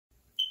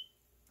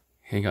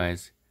Hey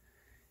guys,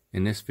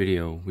 in this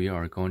video we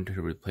are going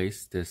to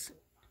replace this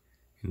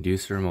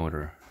inducer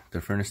motor.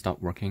 The furnace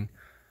stopped working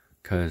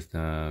because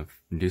the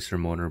inducer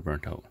motor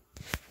burnt out.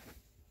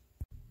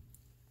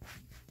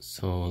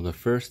 So the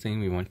first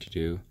thing we want to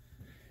do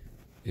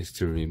is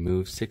to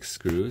remove 6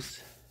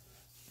 screws,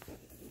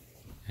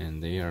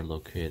 and they are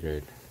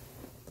located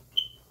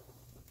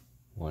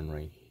one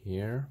right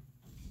here,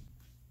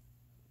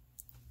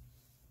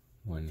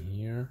 one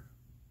here,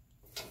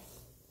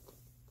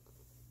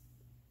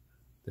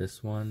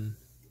 this one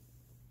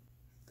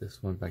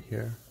back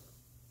here,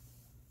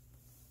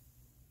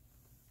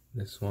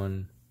 this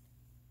one,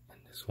 and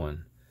this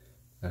one.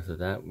 After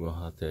that, we'll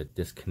have to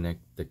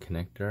disconnect the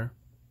connector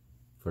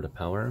for the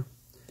power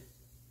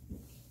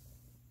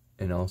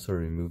and also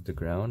remove the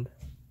ground.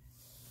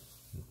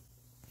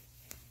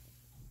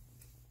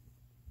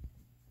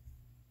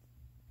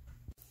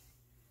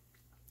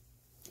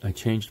 I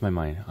changed my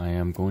mind. I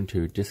am going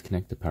to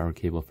disconnect the power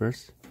cable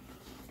first.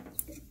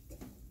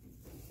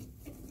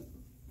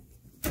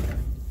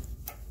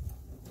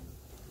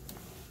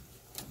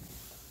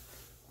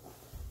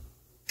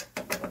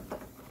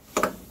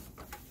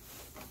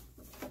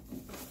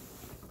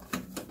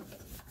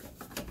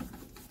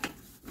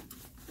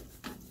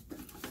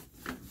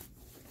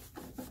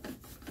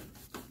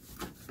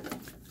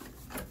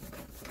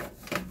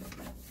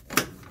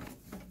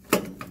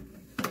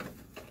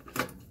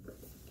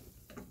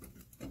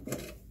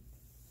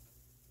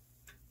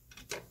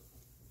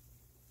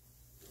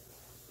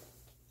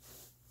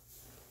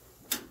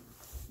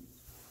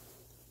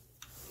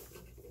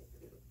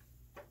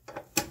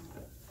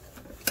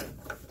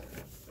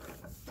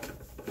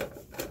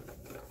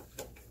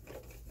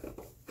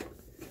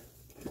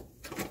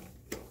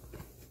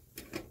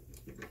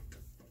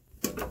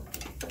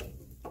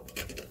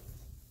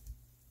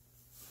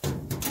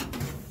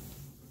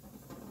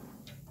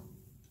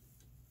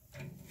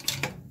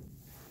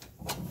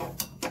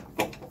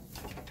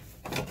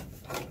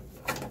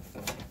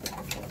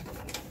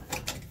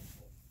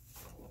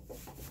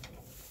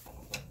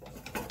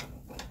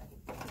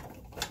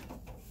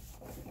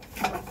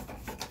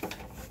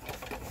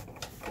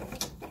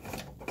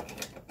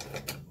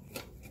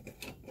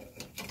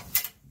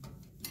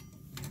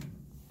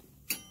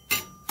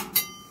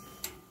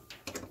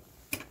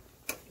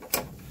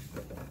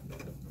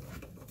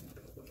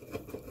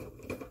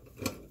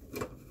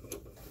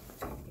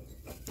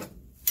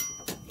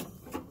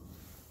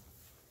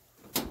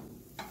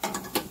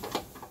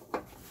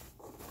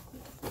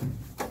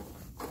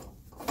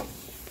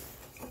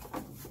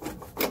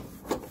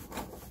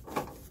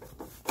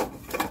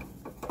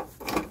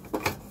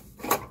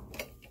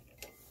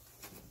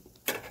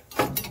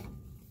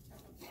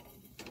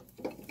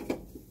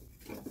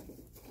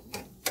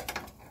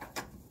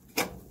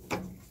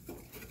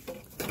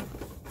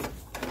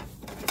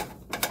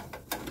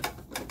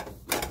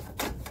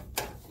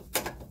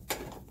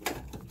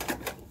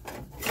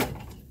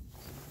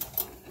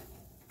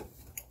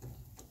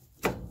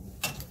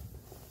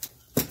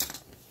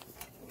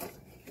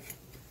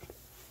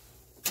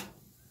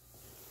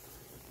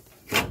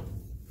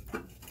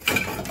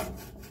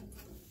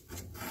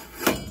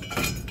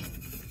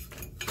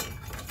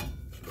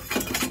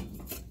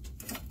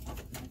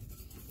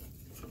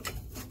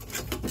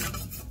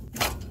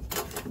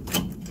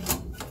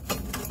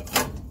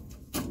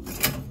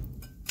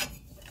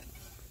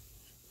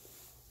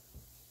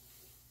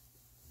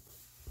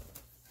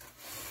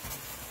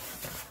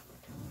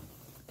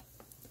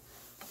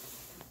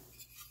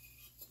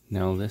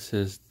 Now this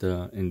is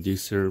the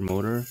inducer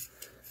motor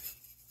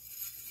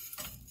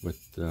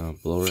with the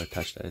blower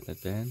attached at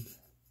the end.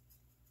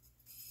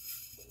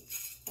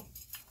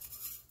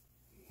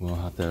 We'll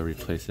have to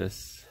replace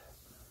this.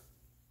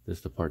 This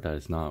is the part that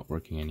is not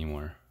working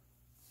anymore.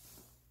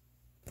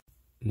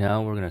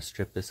 Now we're going to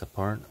strip this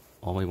apart.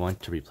 All we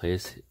want to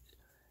replace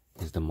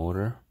is the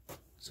motor.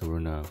 So we're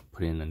going to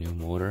put in a new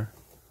motor.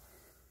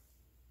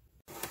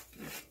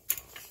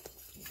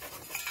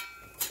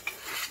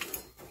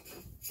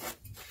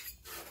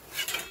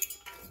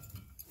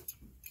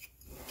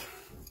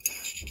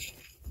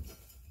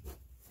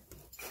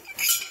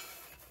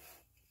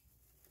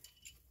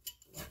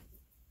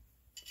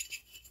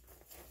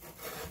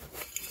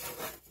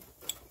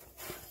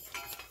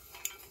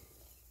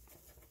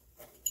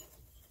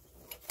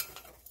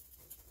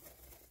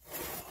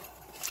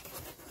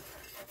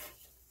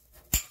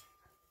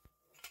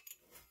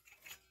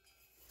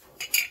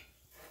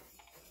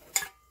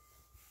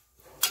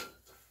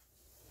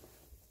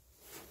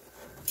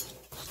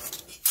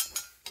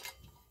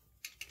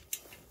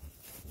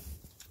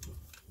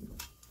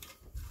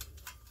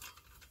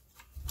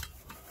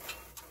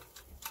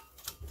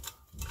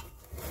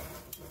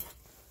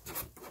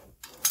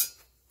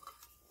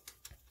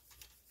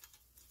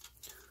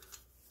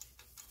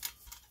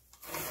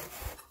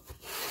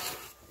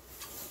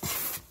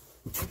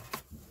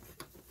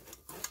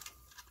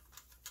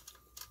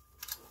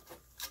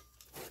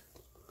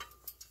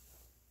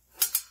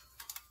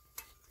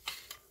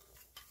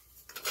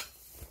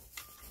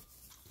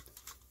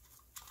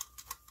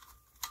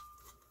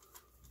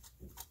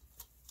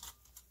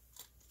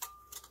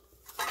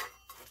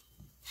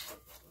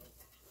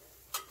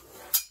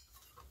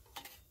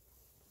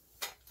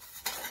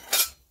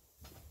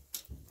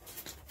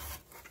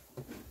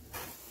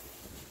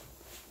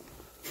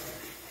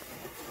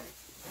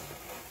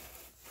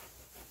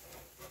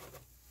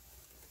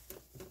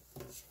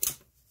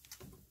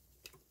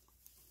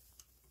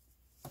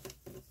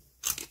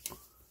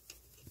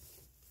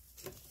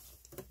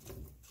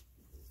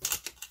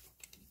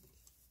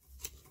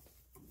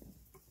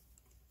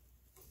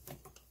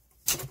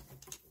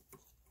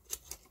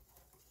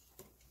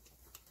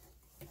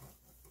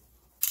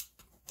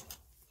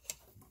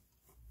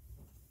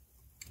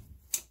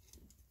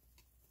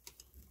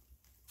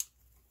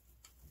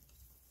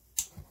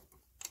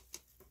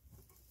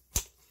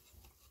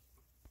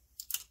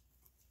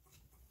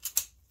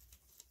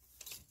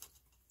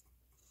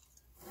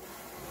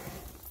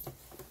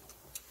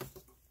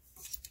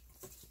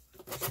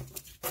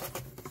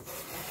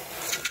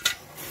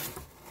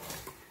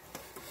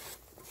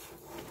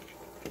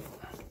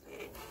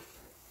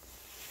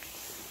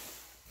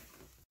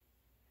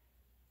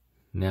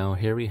 Now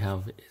here we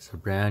have is a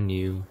brand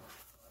new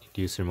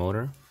inducer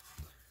motor.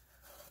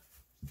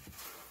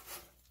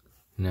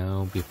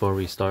 Now before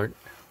we start,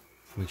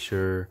 make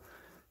sure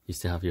you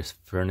still have your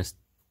furnace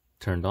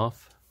turned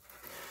off.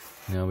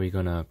 Now we're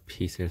gonna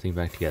piece everything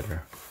back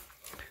together.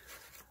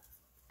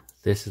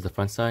 This is the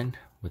front side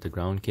with the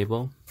ground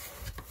cable.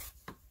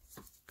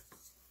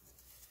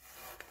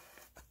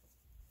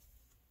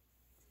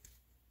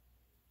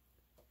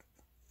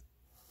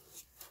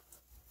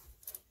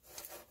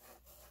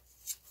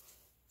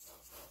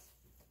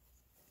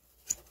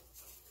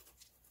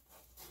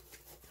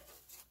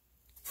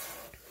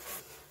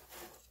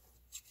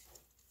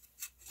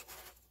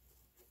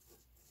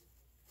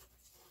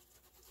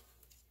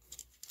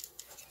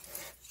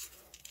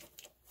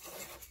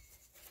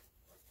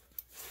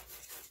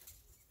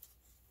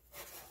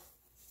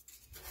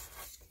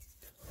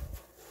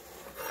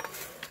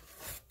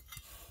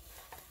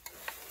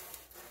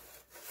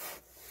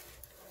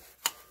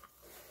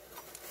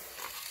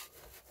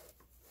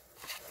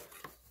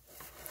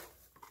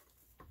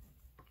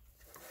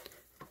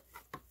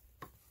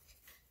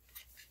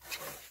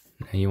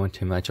 And you want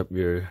to match up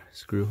your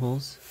screw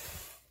holes.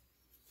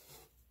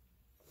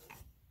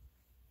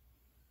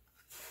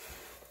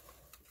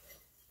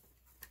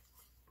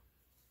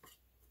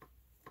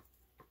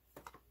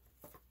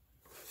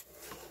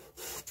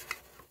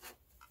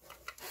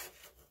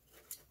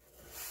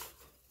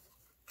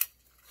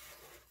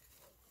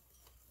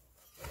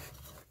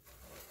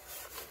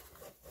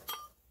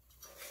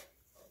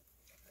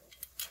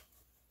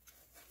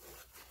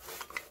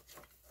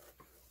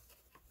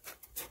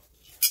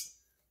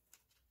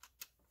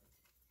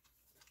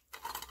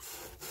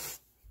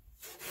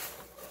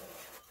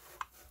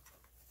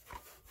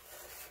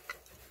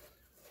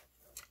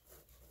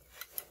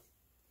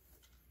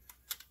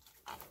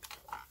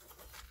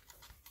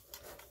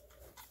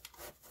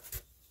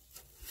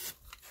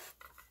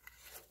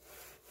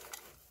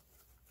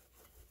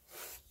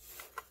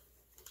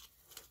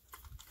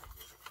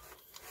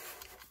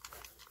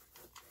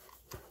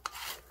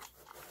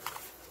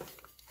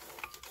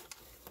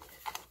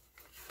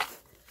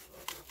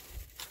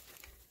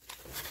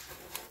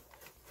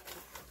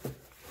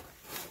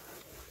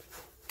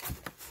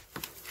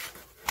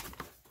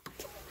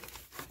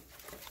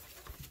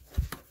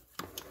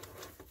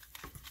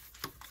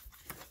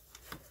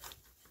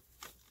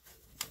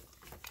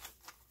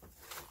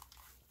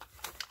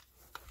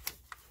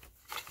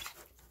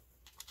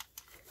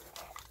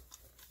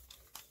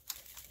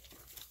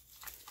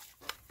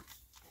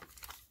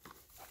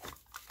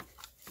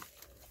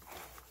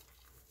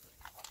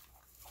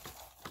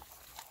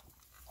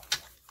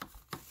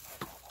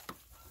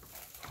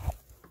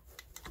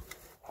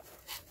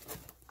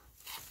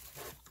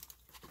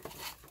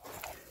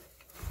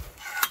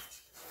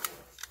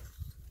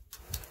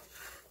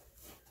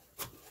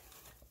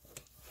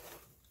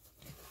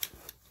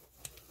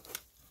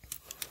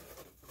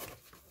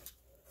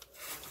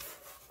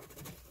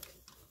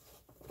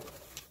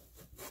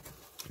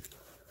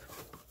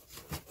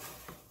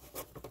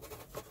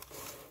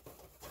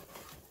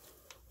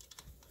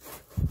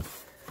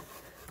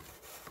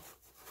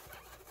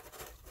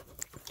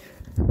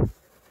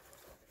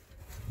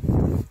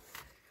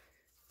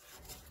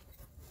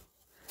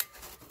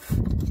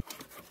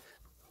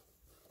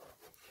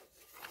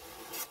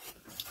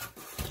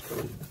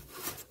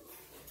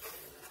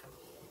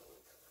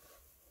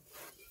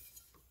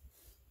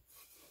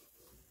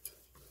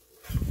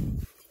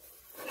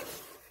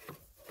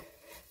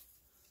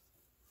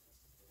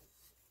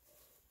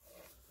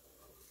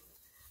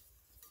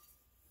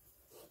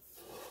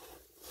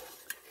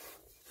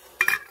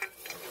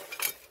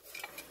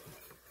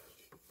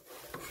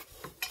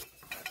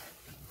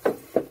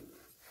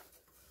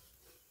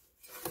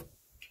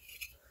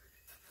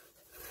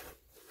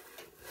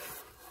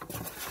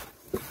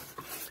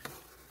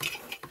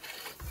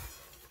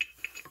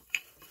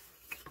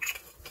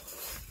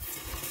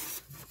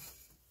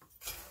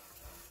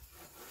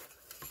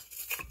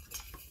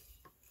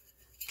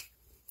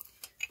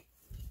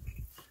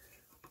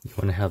 You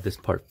want to have this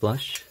part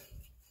flush.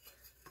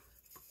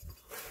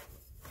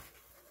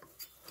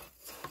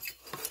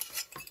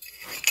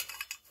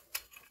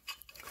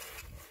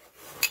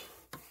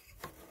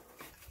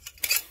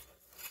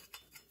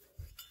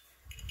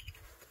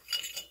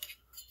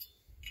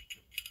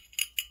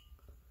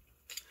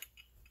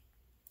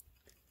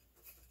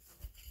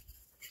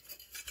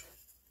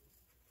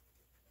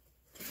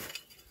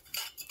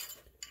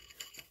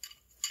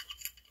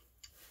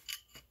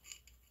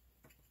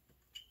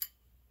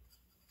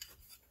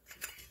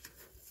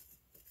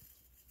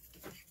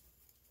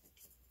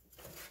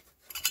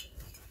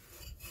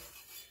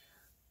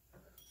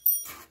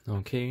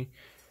 Okay,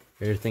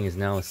 everything is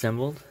now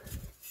assembled.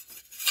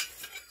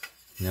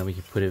 Now we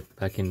can put it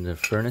back in the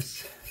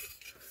furnace.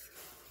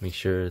 Make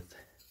sure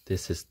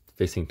this is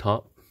facing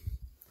top.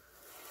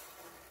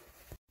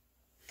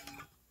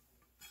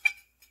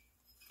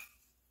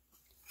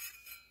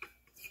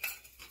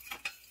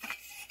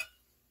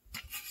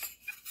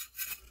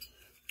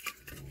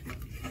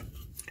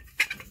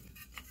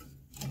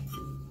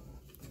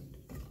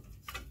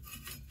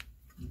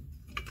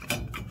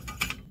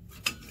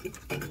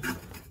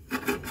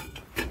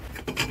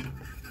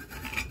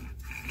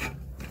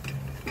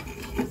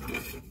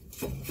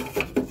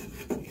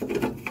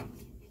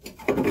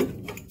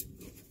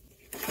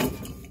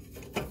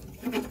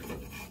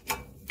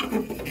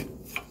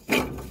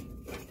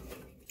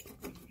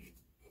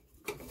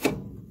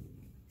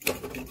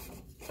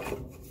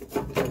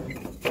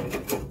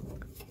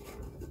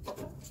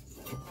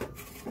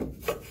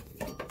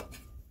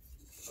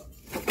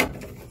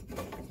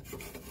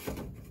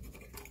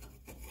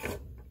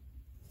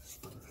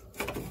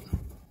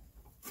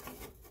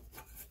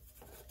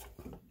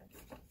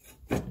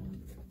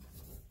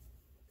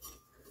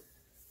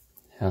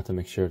 have to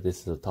make sure this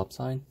is the top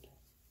side.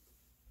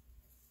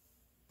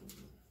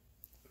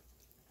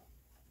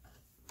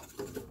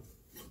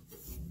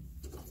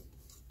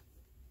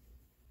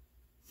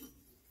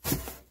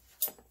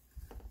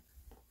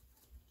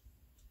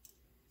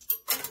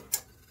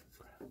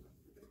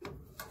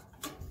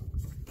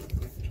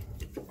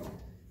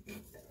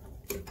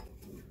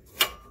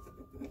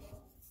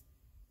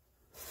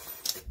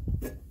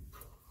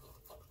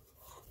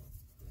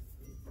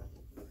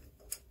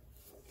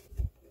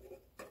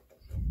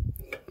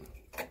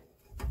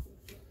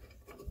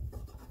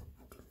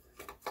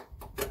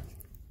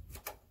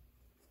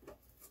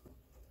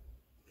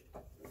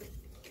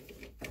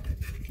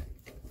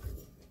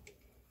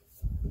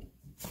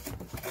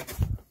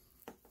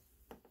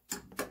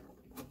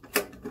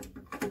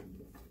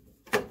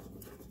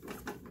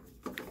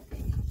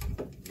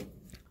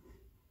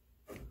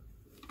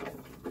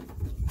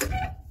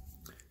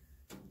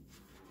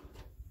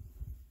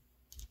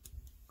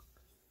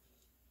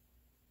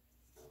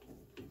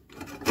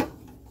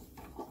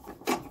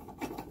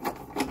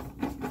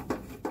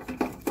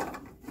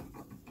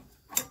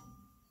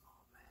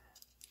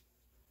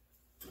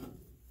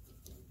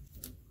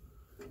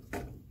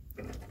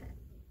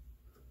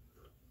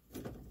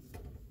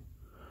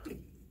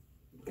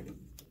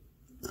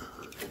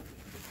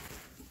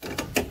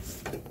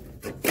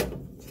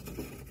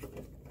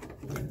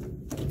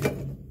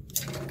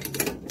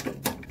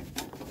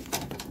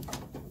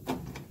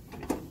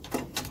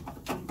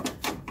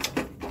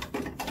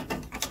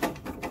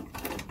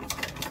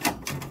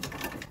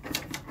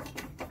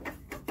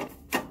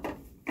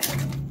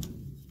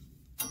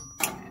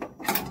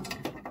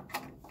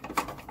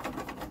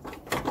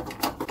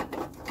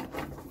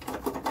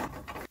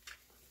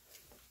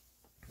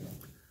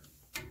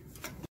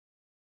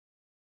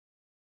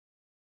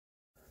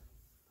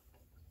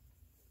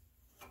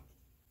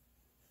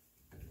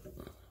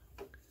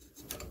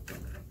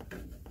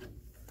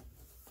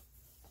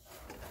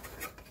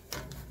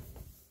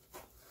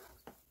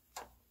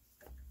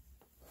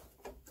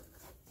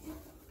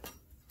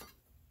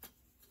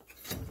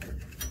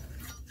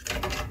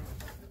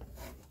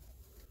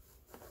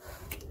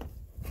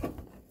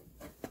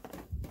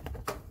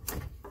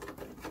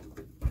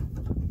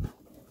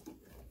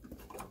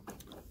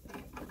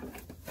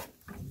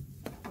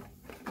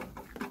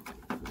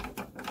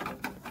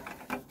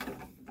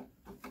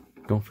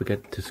 Don't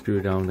forget to screw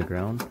down the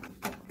ground.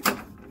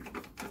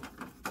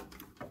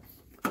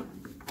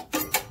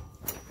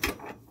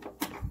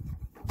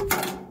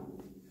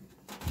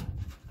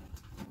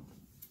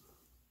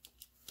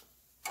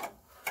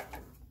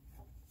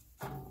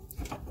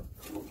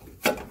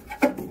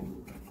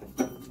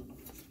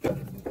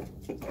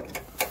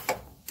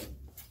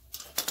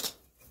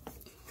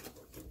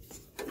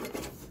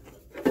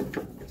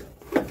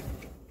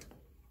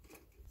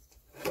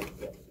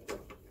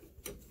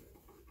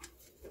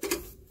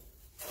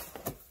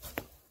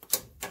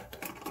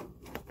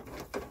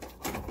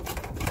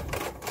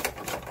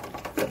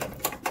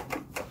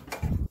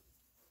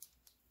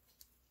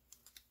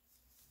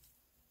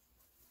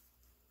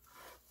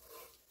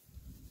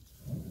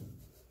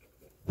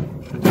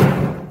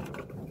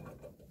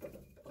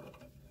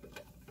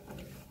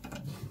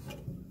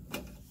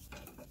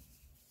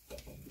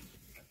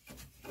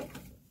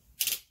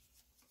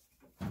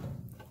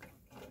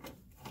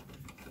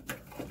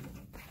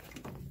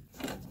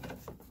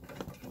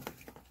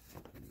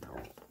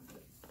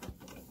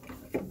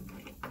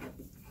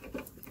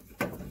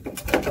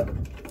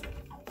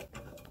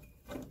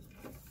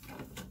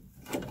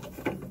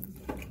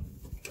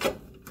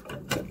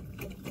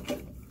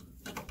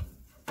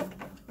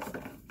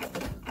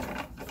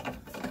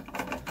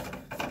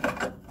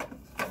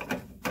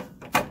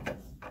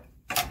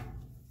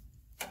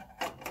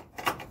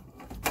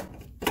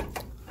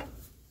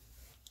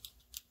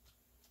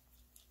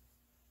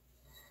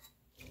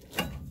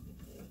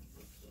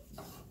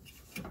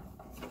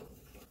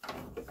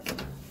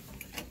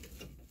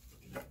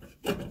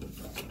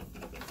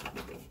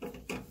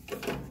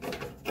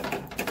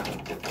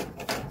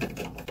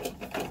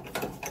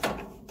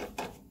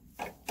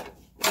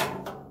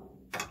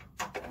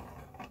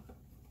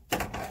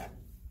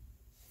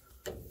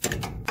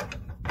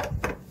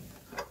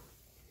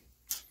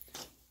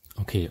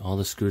 Okay, all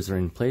the screws are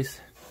in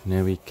place.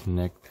 Now we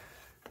connect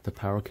the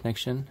power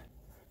connection.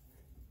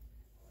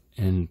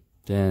 And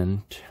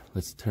then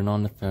let's turn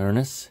on the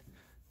furnace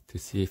to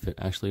see if it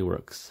actually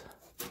works.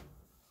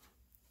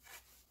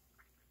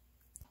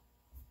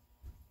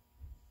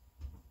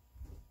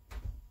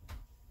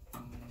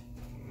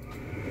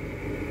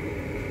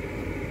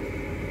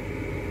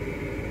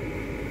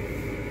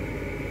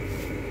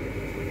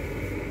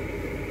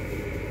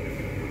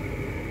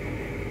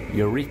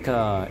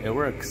 Eureka! It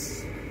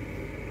works!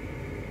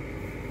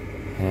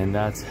 And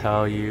that's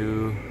how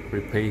you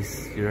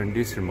replace your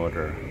inducer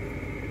motor.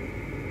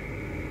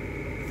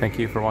 Thank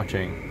you for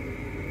watching.